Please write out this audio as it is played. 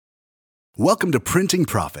Welcome to Printing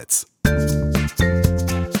Profits.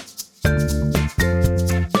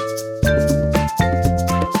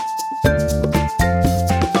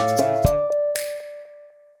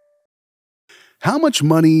 How much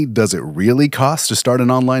money does it really cost to start an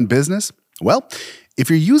online business? Well, if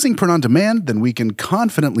you're using print on demand, then we can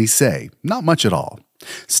confidently say not much at all.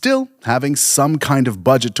 Still, having some kind of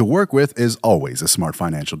budget to work with is always a smart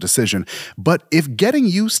financial decision. But if getting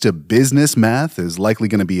used to business math is likely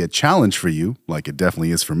going to be a challenge for you, like it definitely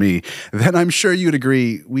is for me, then I'm sure you'd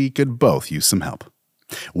agree we could both use some help.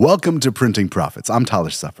 Welcome to Printing Profits. I'm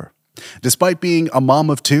Talish. Despite being a mom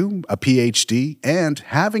of two, a PhD, and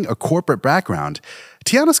having a corporate background,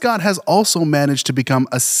 Teanna Scot has also managed to become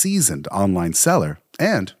a seasoned online seller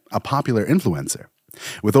and a popular influencer.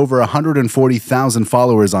 With over 140,000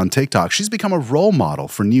 followers on TikTok, she's become a role model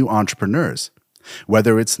for new entrepreneurs.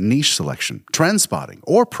 Whether it's niche selection, trend spotting,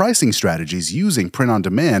 or pricing strategies using print on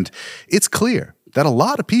demand, it's clear that a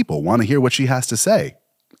lot of people want to hear what she has to say,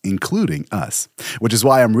 including us, which is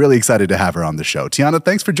why I'm really excited to have her on the show. Teanna,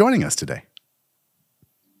 thanks for joining us today.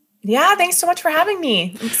 Yeah, thanks so much for having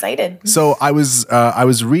me. I'm excited. So I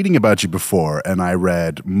was reading about you before, and I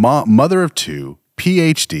read mother of two,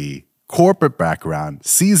 PhD, corporate background,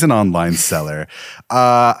 seasoned online seller.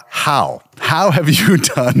 How have you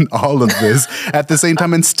done all of this at the same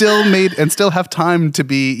time and still have time to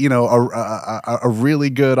be, a really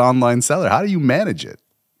good online seller? How do you manage it?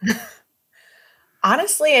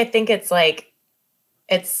 Honestly, I think I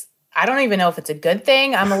don't even know if it's a good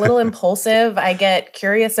thing. I'm a little impulsive. I get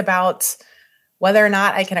curious about whether or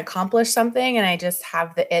not I can accomplish something, and I just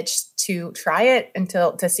have the itch to try it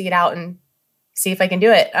to see it out and see if I can do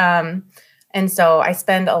it. And so I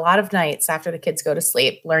spend a lot of nights after the kids go to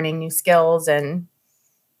sleep learning new skills and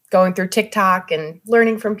going through TikTok and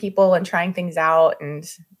learning from people and trying things out. And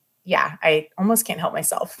yeah, I almost can't help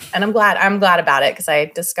myself. And I'm glad about it because I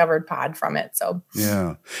discovered Pod from it. So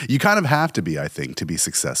yeah, you kind of have to be, I think, to be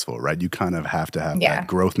successful, right? You kind of have to have that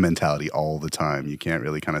growth mentality all the time. You can't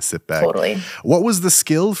really kind of sit back. Totally. What was the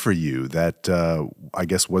skill for you that I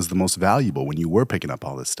guess was the most valuable when you were picking up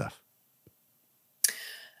all this stuff?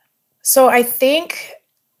 So I think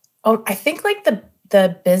like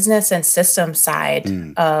the business and system side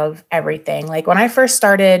of everything. Like when I first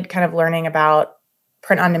started kind of learning about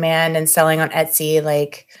print on demand and selling on Etsy,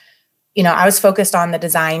 I was focused on the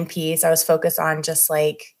design piece. I was focused on just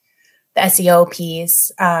like the SEO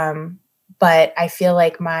piece. But I feel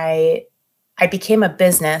like I became a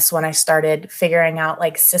business when I started figuring out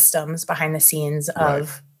like systems behind the scenes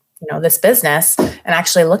of this business and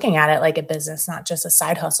actually looking at it like a business, not just a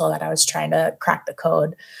side hustle that I was trying to crack the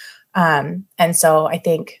code. And so I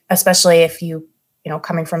think, especially if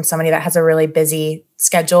coming from somebody that has a really busy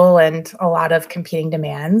schedule and a lot of competing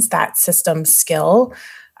demands, that system skill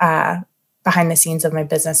behind the scenes of my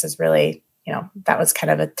business is really, that was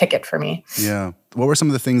kind of a ticket for me. Yeah. What were some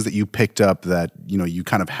of the things that you picked up that, you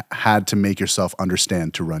kind of had to make yourself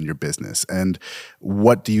understand to run your business? And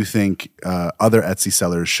what do you think other Etsy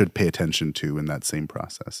sellers should pay attention to in that same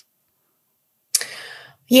process?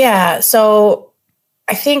 Yeah. So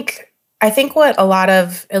I think what a lot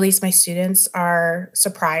of, at least my students, are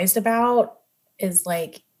surprised about is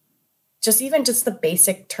like just the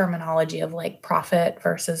basic terminology of like profit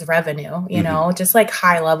versus revenue, just like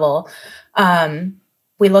high level.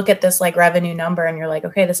 We look at this like revenue number and you're like,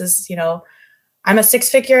 okay, this is, I'm a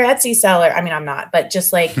 6-figure Etsy seller. I mean, I'm not, but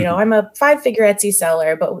just like, I'm a 5-figure Etsy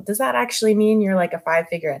seller, but does that actually mean you're like a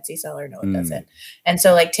 5-figure Etsy seller? No, it doesn't. And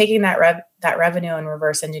so like taking that revenue and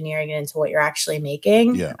reverse engineering it into what you're actually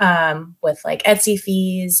making, with like Etsy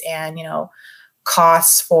fees and,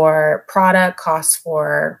 costs for product, costs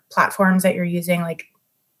for platforms that you're using, like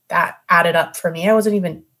that added up for me. I wasn't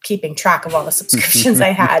even keeping track of all the subscriptions I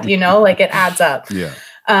had, like it adds up. Yeah.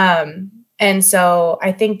 And so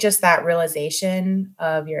I think just that realization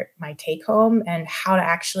of my take home and how to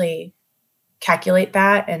actually calculate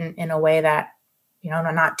that in a way that,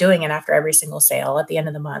 I'm not doing it after every single sale at the end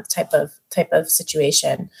of the month type of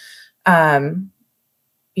situation.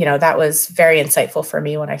 That was very insightful for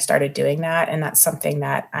me when I started doing that. And that's something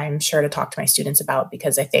that I'm sure to talk to my students about,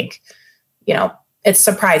 because I think, it's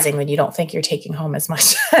surprising when you don't think you're taking home as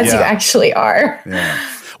much as you actually are. Yeah.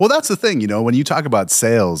 Well, that's the thing, when you talk about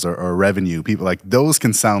sales or revenue, people like those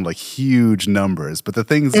can sound like huge numbers, but the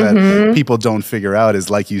things that people don't figure out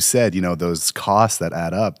is, like you said, those costs that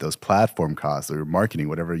add up, those platform costs or marketing,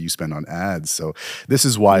 whatever you spend on ads. So this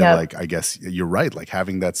is why, I guess you're right, like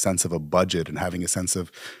having that sense of a budget and having a sense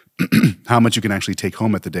of how much you can actually take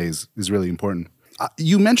home at the day is really important.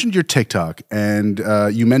 You mentioned your TikTok, and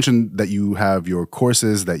you mentioned that you have your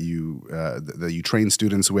courses that you train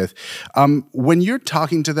students with. When you're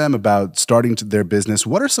talking to them about starting their business,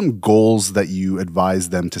 what are some goals that you advise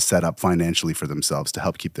them to set up financially for themselves to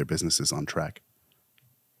help keep their businesses on track?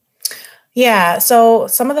 Yeah. So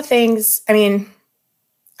some of the things, I mean,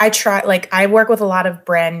 I work with a lot of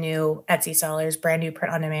brand new Etsy sellers, brand new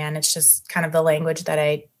print on demand. It's just kind of the language that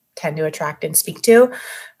I tend to attract and speak to.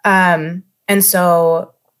 And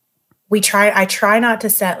so I try not to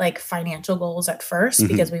set like financial goals at first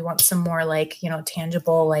because we want some more like,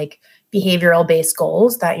 tangible, like behavioral based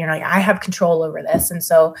goals that, like I have control over this. And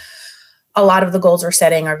so a lot of the goals we're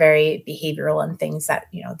setting are very behavioral and things that,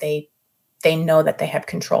 they know that they have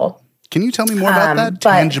control. Can you tell me more about that?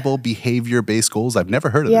 Tangible behavior-based goals? I've never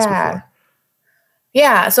heard of this before.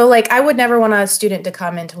 Yeah. So like, I would never want a student to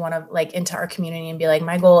come into into our community and be like,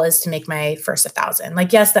 my goal is to make my first 1,000.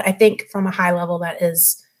 Like, yes, I think from a high level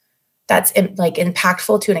that's like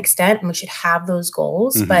impactful to an extent, and we should have those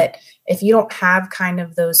goals. But if you don't have kind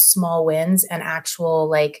of those small wins and actual,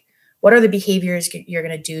 like, what are the behaviors you're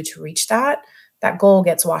going to do to reach that goal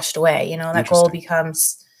gets washed away. That goal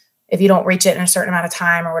becomes, if you don't reach it in a certain amount of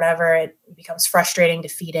time or whatever, it becomes frustrating,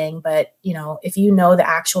 defeating. But, if you know the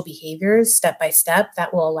actual behaviors step by step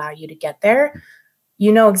that will allow you to get there,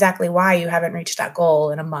 you know exactly why you haven't reached that goal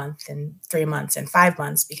in a month and 3 months and 5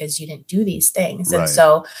 months, because you didn't do these things. Right. And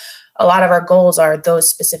so a lot of our goals are those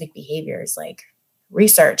specific behaviors, like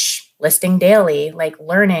research, listing daily, like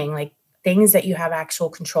learning, like things that you have actual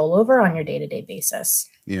control over on your day-to-day basis.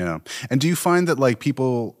 Yeah. And do you find that like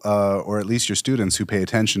people, or at least your students who pay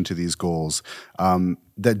attention to these goals,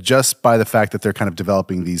 that just by the fact that they're kind of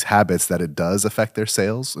developing these habits, that it does affect their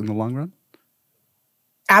sales in the long run?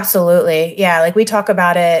 Absolutely. Yeah. Like we talk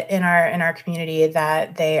about it in our community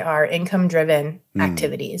that they are income-driven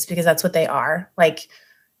activities, because that's what they are. Like,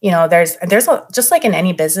 just like in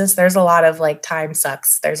any business, there's a lot of like time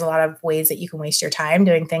sucks. There's a lot of ways that you can waste your time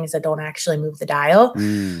doing things that don't actually move the dial.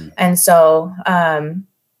 And so,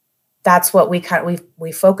 that's what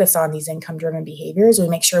we focus on, these income-driven behaviors. We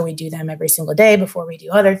make sure we do them every single day before we do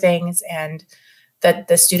other things. And that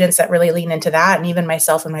the students that really lean into that, and even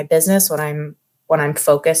myself in my business, when I'm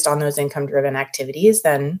focused on those income-driven activities,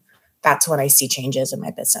 then that's when I see changes in my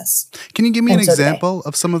business. Can you give me an example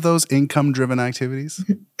of some of those income-driven activities?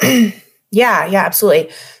 Yeah, absolutely.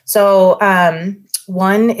 So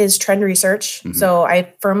one is trend research. So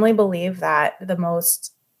I firmly believe that the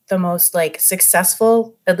most like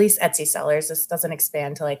successful, at least Etsy sellers, this doesn't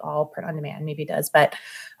expand to like all print on demand, maybe it does, but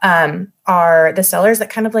are the sellers that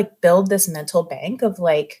kind of like build this mental bank of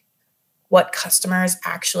like what customers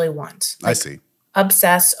actually want. Like, I see.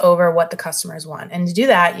 Obsess over what the customers want. And to do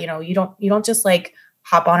that, you don't just like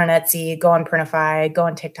hop on an Etsy, go on Printify, go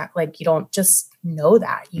on TikTok. Like you don't just know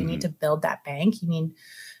that. You need to build that bank. You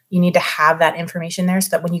need to have that information there so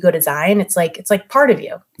that when you go design, it's like part of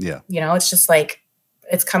you. Yeah. It's just like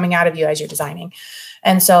it's coming out of you as you're designing.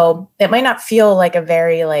 And so it might not feel like a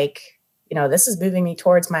very like, this is moving me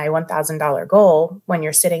towards my $1,000 goal when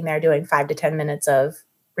you're sitting there doing 5 to 10 minutes of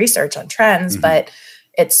research on trends, but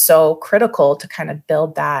it's so critical to kind of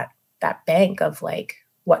build that bank of like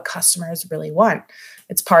what customers really want.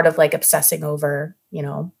 It's part of like obsessing over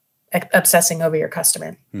your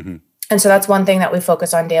customer. And so that's one thing that we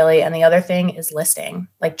focus on daily. And the other thing is listing,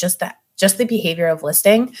 like just the behavior of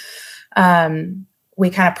listing. I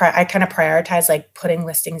kind of prioritize like putting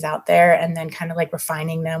listings out there and then kind of like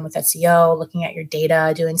refining them with SEO, looking at your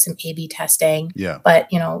data, doing some A/B testing. Yeah.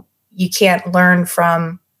 But, you can't learn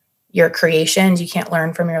from your creations. You can't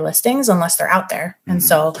learn from your listings unless they're out there. And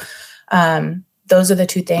so those are the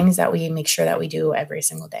two things that we make sure that we do every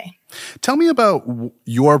single day. Tell me about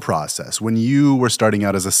your process when you were starting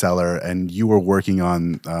out as a seller and you were working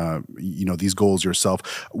on, these goals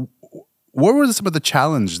yourself. What were some of the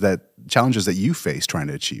challenges that you faced trying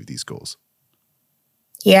to achieve these goals?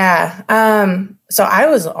 Yeah. So I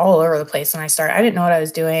was all over the place when I started. I didn't know what I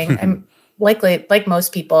was doing. I'm likely like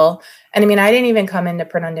most people. And I mean, I didn't even come into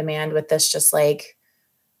print on demand with this, just like,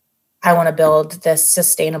 I want to build this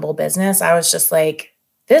sustainable business. I was just like,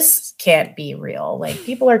 this can't be real. Like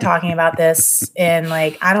people are talking about this and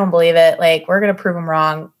like, I don't believe it. Like we're going to prove them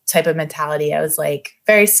wrong type of mentality. I was like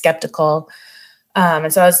very skeptical.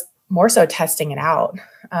 And so I was more so testing it out.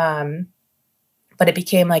 But it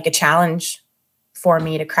became like a challenge for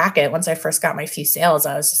me to crack it. Once I first got my few sales,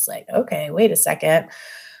 I was just like, okay, wait a second.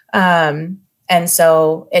 And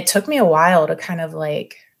so it took me a while to kind of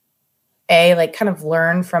like, kind of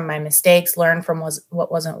learn from my mistakes, learn from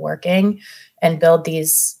what wasn't working, and build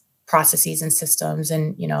these processes and systems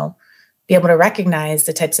and, be able to recognize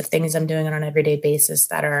the types of things I'm doing on an everyday basis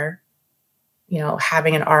that are,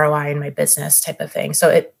 having an ROI in my business type of thing. So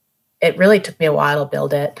it really took me a while to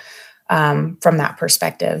build it from that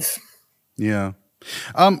perspective. Yeah.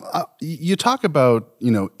 You talk about,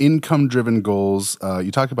 income-driven goals.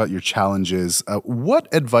 You talk about your challenges. What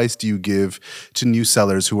advice do you give to new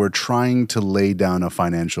sellers who are trying to lay down a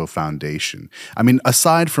financial foundation? I mean,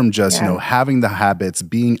 aside from just, having the habits,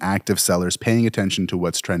 being active sellers, paying attention to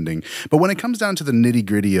what's trending, but when it comes down to the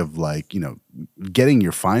nitty-gritty of getting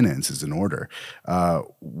your finances in order,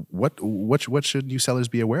 what should new sellers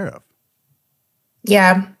be aware of?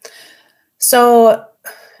 Yeah. So,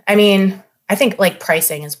 I mean, I think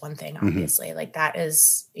pricing is one thing, obviously. Mm-hmm. That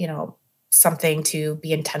is, something to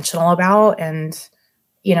be intentional about. And,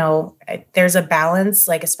 there's a balance,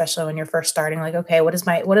 especially when you're first starting, okay, what is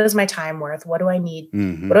my time worth? What do I need?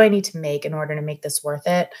 Mm-hmm. What do I need to make in order to make this worth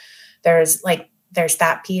it? There's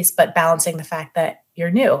that piece, but balancing the fact that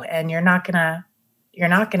you're new and you're not gonna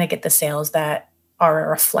get the sales that are a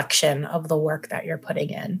reflection of the work that you're putting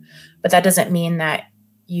in. But that doesn't mean that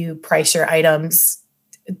you price your items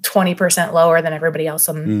 20% lower than everybody else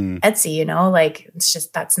on Etsy, it's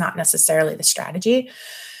just, that's not necessarily the strategy.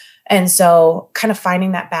 And so kind of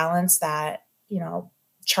finding that balance that,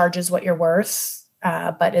 charges what you're worth,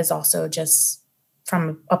 but is also just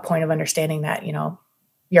from a point of understanding that,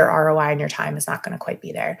 your ROI and your time is not going to quite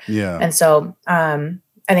be there. Yeah. And so,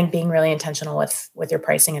 I think being really intentional with your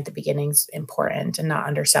pricing at the beginning is important, and not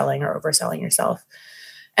underselling or overselling yourself.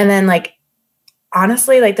 And then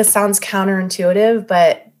honestly, this sounds counterintuitive,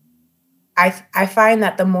 but I find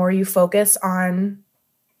that the more you focus on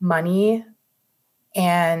money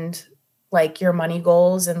and your money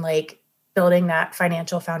goals and building that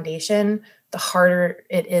financial foundation, the harder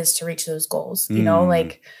it is to reach those goals. I don't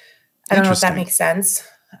know if that makes sense.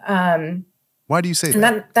 Why do you say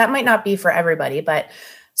that? That might not be for everybody, but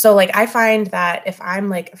so I find that if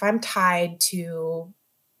I'm tied to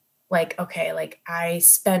okay, I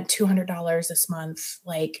spent $200 this month,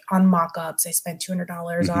 on mock-ups, I spent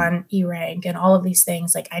 $200 on E-Rank and all of these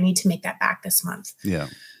things. I need to make that back this month. Yeah.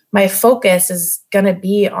 My focus is going to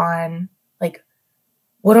be on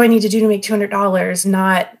what do I need to do to make $200?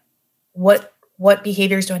 Not what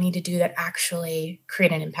behaviors do I need to do that actually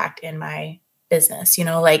create an impact in my business?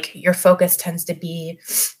 Your focus tends to be,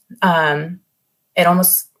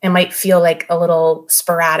 it might feel a little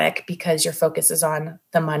sporadic because your focus is on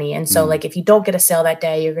the money. And so if you don't get a sale that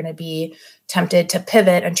day, you're going to be tempted to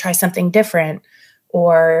pivot and try something different.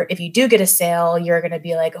 Or if you do get a sale, you're going to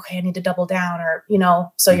be okay, I need to double down, or,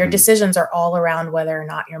 so your decisions are all around whether or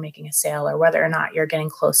not you're making a sale or whether or not you're getting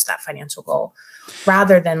close to that financial goal,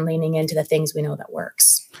 rather than leaning into the things we know that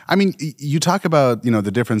works. I mean, you talk about,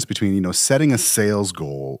 the difference between, setting a sales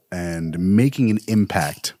goal and making an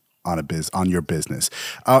impact on your business.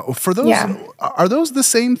 For those, are those the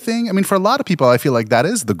same thing? I mean, for a lot of people, I feel like that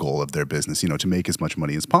is the goal of their business, to make as much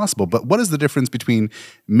money as possible. But what is the difference between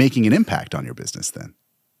making an impact on your business then?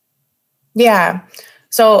 Yeah.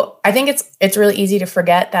 So I think it's really easy to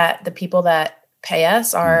forget that the people that pay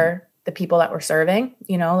us are the people that we're serving,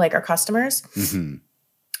 our customers. Mm-hmm.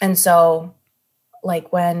 And so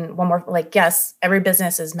when we're yes, every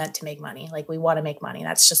business is meant to make money. We want to make money.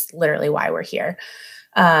 That's just literally why we're here.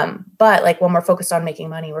 But when we're focused on making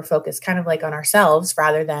money, we're focused kind of on ourselves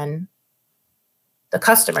rather than the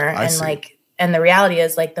customer. And the reality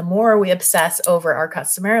is the more we obsess over our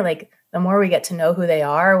customer, the more we get to know who they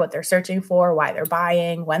are, what they're searching for, why they're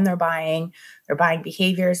buying, when they're buying, their buying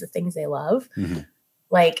behaviors, the things they love, the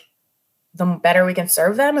better we can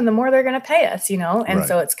serve them and the more they're going to pay us, And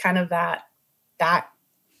so it's kind of that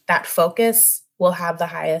focus will have the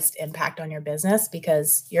highest impact on your business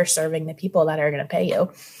because you're serving the people that are going to pay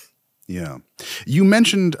you. Yeah. You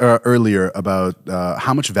mentioned earlier about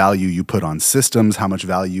how much value you put on systems, how much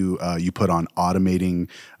value you put on automating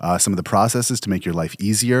some of the processes to make your life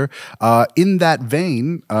easier. In that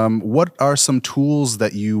vein, what are some tools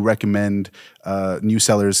that you recommend new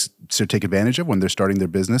sellers to take advantage of when they're starting their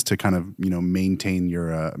business to kind of, maintain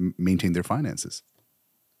their finances?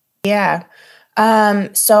 Yeah.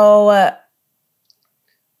 So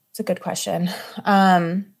it's a good question.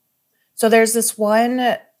 So there's this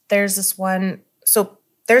one, so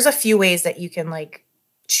there's a few ways that you can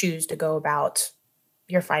choose to go about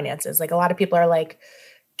your finances. A lot of people are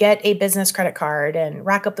get a business credit card and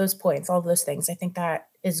rack up those points, all of those things. I think that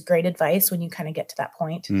is great advice when you kind of get to that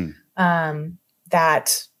point,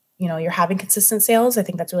 that, you're having consistent sales. I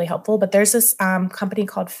think that's really helpful. But there's this company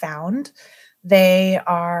called Found. They're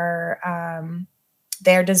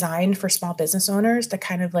designed for small business owners to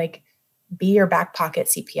kind of be your back pocket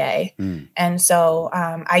CPA. And so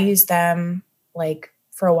I use them like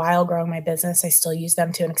for a while growing my business. I still use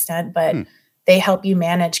them to an extent, but they help you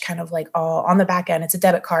manage kind of like all on the back end. It's a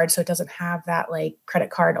debit card, so it doesn't have that like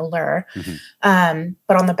credit card allure.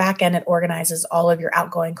 But on the back end, it organizes all of your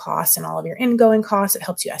outgoing costs and all of your ingoing costs. It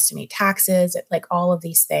helps you estimate taxes, like all of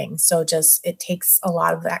these things. So just, it takes a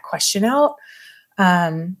lot of that question out,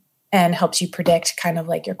 and helps you predict kind of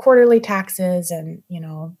like your quarterly taxes and,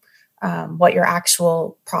 what your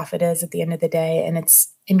actual profit is at the end of the day. And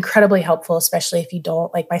it's incredibly helpful, especially if you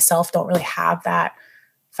don't, like myself, don't really have that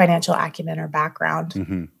financial acumen or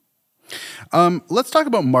background. Let's talk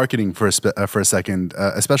about marketing for a second,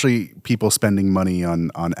 especially people spending money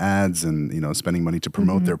on ads and spending money to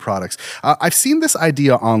promote their products. I've seen this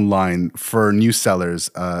idea online for new sellers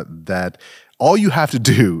that all you have to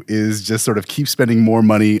do is just sort of keep spending more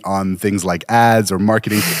money on things like ads or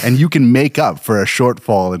marketing, and you can make up for a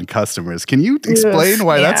shortfall in customers. Can you explain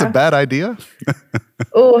why that's a bad idea?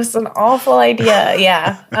 Oh, it's an awful idea.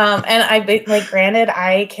 Yeah. And granted,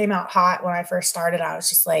 I came out hot when I first started. I was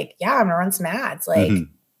just like, yeah, I'm gonna run some ads. Like,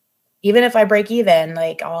 even if I break even,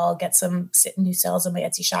 like I'll get some new sales in my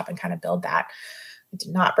Etsy shop and kind of build that. I did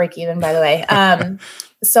not break even, by the way.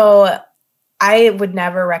 So I would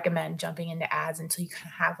never recommend jumping into ads until you kind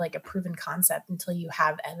of have like a proven concept, until you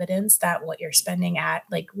have evidence that what you're spending at,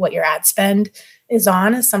 like what your ad spend is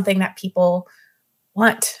on, is something that people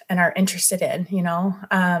want and are interested in.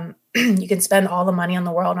 You can spend all the money in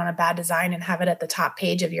the world on a bad design and have it at the top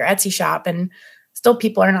page of your Etsy shop, and still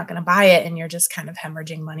people are not going to buy it. And you're just kind of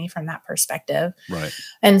hemorrhaging money from that perspective. Right.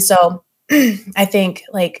 And so I think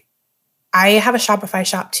like, I have a Shopify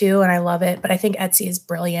shop too, and I love it, but I think Etsy is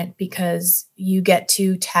brilliant because you get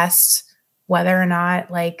to test whether or not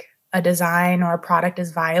like a design or a product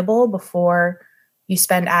is viable before you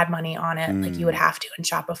spend ad money on it, like you would have to in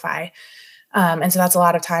Shopify. And so that's a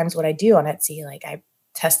lot of times what I do on Etsy. Like I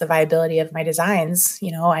test the viability of my designs.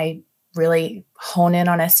 I really hone in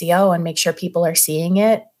on SEO and make sure people are seeing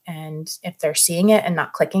it. And if they're seeing it and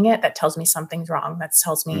not clicking it, that tells me something's wrong. That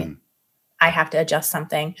tells me I have to adjust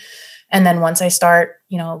something. And then once I start,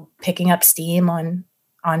 picking up steam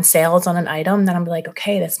on sales on an item, then I'm like,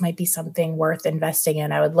 okay, this might be something worth investing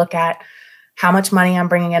in. I would look at how much money I'm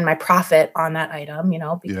bringing in my profit on that item,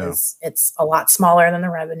 because it's a lot smaller than the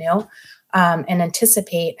revenue, and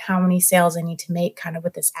anticipate how many sales I need to make kind of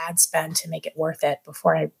with this ad spend to make it worth it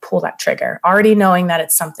before I pull that trigger, already knowing that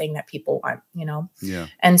it's something that people want, Yeah.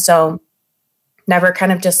 And so never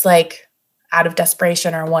kind of just like out of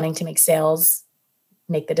desperation or wanting to make sales,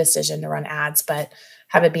 make the decision to run ads, but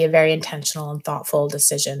have it be a very intentional and thoughtful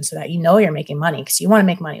decision so that you're making money, because you want to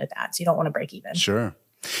make money with ads. You don't want to break even. Sure.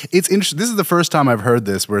 It's interesting. This is the first time I've heard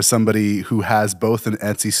this, where somebody who has both an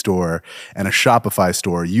Etsy store and a Shopify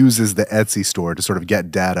store uses the Etsy store to sort of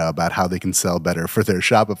get data about how they can sell better for their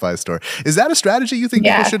Shopify store. Is that a strategy you think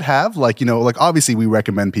people should have? Like, obviously we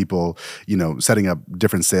recommend people, setting up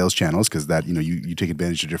different sales channels because that, you take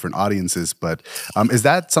advantage of different audiences. But is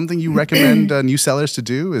that something you recommend new sellers to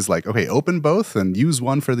do? Is like, okay, open both and use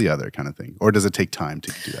one for the other kind of thing? Or does it take time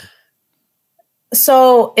to do that?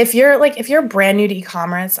 So if you're brand new to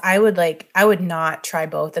e-commerce, I would not try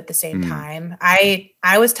both at the same time.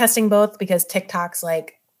 I was testing both because TikTok's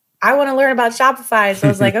like, I want to learn about Shopify. So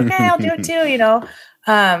I was like, okay, I'll do it too,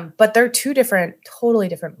 but they're totally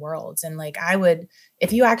different worlds. And like,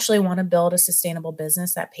 if you actually want to build a sustainable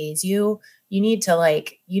business that pays you, you need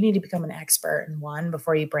to become an expert in one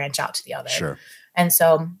before you branch out to the other. Sure. And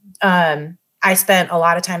so, I spent a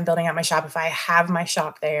lot of time building out my Shopify. I have my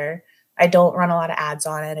shop there. I don't run a lot of ads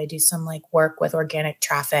on it. I do some like work with organic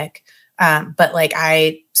traffic. But like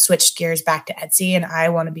I switched gears back to Etsy, and I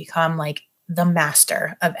want to become like the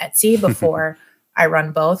master of Etsy before I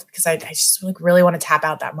run both, because I just like really want to tap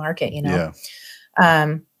out that market, Yeah.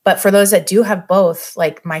 But for those that do have both,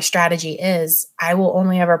 like my strategy is I will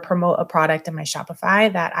only ever promote a product in my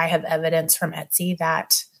Shopify that I have evidence from Etsy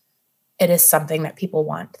that it is something that people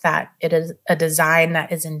want, that it is a design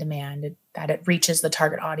that is in demand, that it reaches the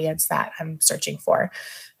target audience that I'm searching for.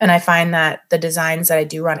 And I find that the designs that I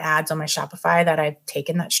do run ads on my Shopify that I've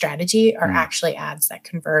taken that strategy are actually ads that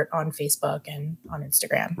convert on Facebook and on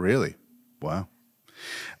Instagram. Really? Wow.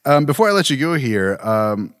 Before I let you go here,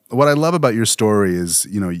 what I love about your story is,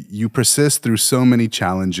 you persist through so many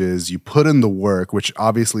challenges. You put in the work, which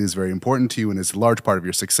obviously is very important to you and is a large part of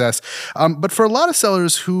your success. But for a lot of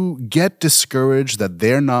sellers who get discouraged that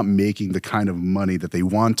they're not making the kind of money that they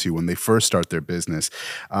want to when they first start their business,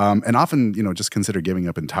 and often, just consider giving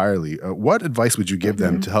up entirely, what advice would you give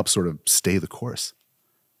them to help sort of stay the course?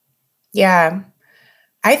 Yeah,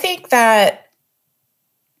 I think that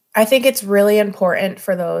I think it's really important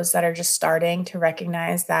for those that are just starting to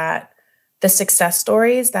recognize that the success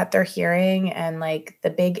stories that they're hearing and like the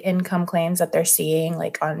big income claims that they're seeing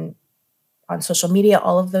like on social media,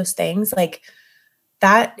 all of those things, like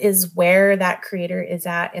that is where that creator is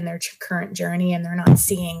at in their current journey, and they're not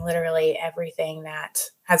seeing literally everything that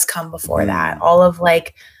has come before that. All of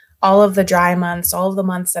the dry months, all of the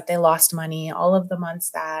months that they lost money, all of the months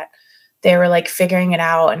that they were like figuring it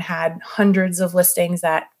out and had hundreds of listings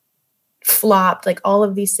that flopped, like all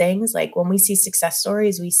of these things. Like when we see success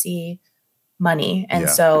stories, we see money. And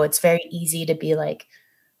so it's very easy to be like,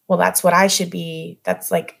 well, that's what I should be.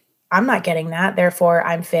 That's like, I'm not getting that. Therefore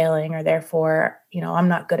I'm failing, or therefore, I'm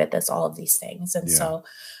not good at this, all of these things. And so,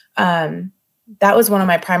 that was one of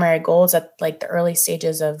my primary goals at like the early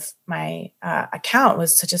stages of my account,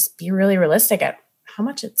 was to just be really realistic at how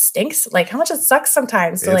much it stinks, like how much it sucks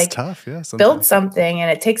sometimes to like tough, build something,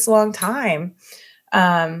 and it takes a long time.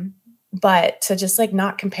 But to just like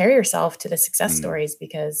not compare yourself to the success stories,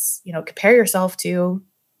 because, compare yourself to,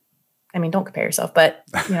 don't compare yourself, but,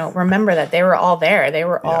 remember that they were all there. They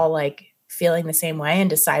were all like feeling the same way and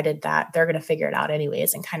decided that they're going to figure it out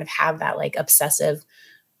anyways, and kind of have that like obsessive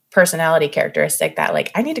personality characteristic that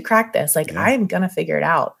like, I need to crack this. Like I'm going to figure it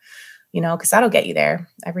out, because that'll get you there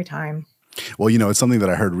every time. Well, it's something that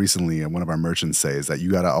I heard recently, and one of our merchants say is that you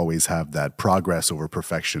got to always have that progress over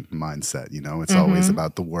perfection mindset. It's always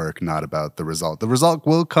about the work, not about the result. The result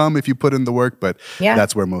will come if you put in the work, but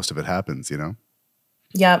that's where most of it happens,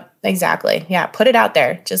 Yep, exactly. Yeah. Put it out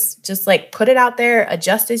there. Just like put it out there,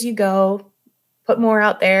 adjust as you go, put more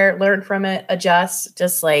out there, learn from it, adjust.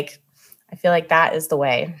 Just like, I feel like that is the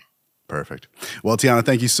way. Perfect. Well, Teanna,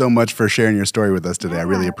 thank you so much for sharing your story with us today. I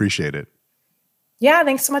really appreciate it. Yeah,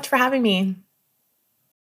 thanks so much for having me.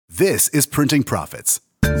 This is Printing Profits.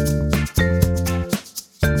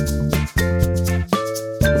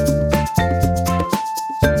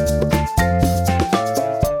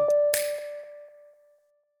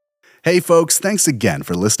 Hey folks, thanks again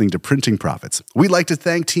for listening to Printing Profits. We'd like to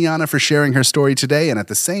thank Teanna for sharing her story today, and at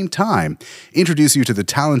the same time, introduce you to the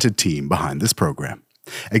talented team behind this program.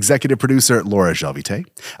 Executive producer Laura Jalvite,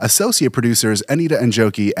 associate producers Anita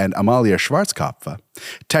Njoki and Amalia Schwarzkopf,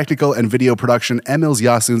 technical and video production Emils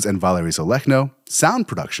Yasuns and Valerie Zolechno, sound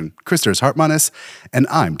production Christers Hartmanis, and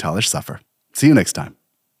I'm Talish Suffer. See you next time.